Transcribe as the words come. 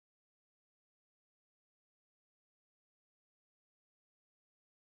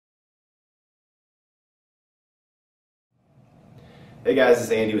Hey guys, it's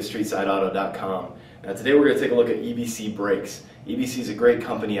Andy with StreetSideAuto.com. Now today we're going to take a look at EBC brakes. EBC is a great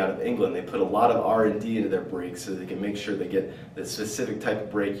company out of England. They put a lot of R&D into their brakes so they can make sure they get the specific type of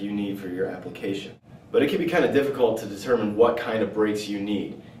brake you need for your application. But it can be kind of difficult to determine what kind of brakes you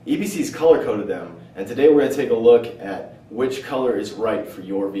need. EBC's color coded them, and today we're going to take a look at which color is right for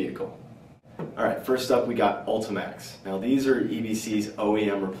your vehicle. Alright, first up we got Ultimax. Now these are EBC's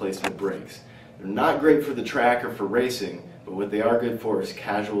OEM replacement brakes. They're not great for the track or for racing, but what they are good for is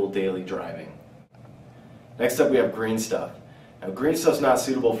casual daily driving. Next up we have Greenstuff. Now Greenstuff's not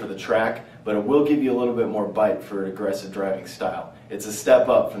suitable for the track, but it will give you a little bit more bite for an aggressive driving style. It's a step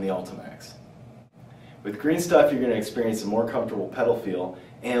up from the Ultimax. With Greenstuff you're going to experience a more comfortable pedal feel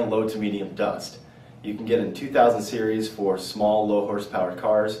and low to medium dust. You can get in 2000 series for small low horsepower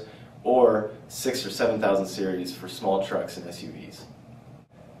cars or 6,000 or 7,000 series for small trucks and SUVs.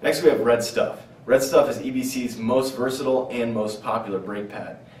 Next we have Redstuff. Redstuff is EBC's most versatile and most popular brake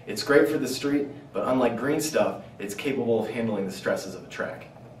pad. It's great for the street, but unlike Greenstuff, it's capable of handling the stresses of a track.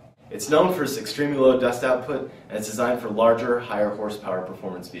 It's known for its extremely low dust output, and it's designed for larger, higher horsepower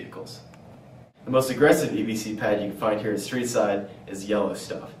performance vehicles. The most aggressive EBC pad you can find here at StreetSide is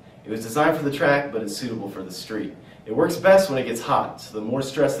Yellowstuff. It was designed for the track, but it's suitable for the street. It works best when it gets hot, so the more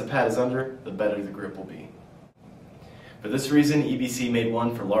stress the pad is under, the better the grip will be. For this reason, EBC made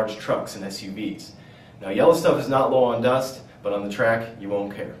one for large trucks and SUVs. Now Yellowstuff is not low on dust, but on the track, you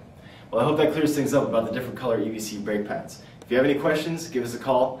won't care. Well, I hope that clears things up about the different color EBC brake pads. If you have any questions, give us a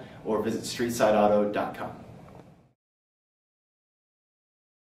call or visit StreetsideAuto.com.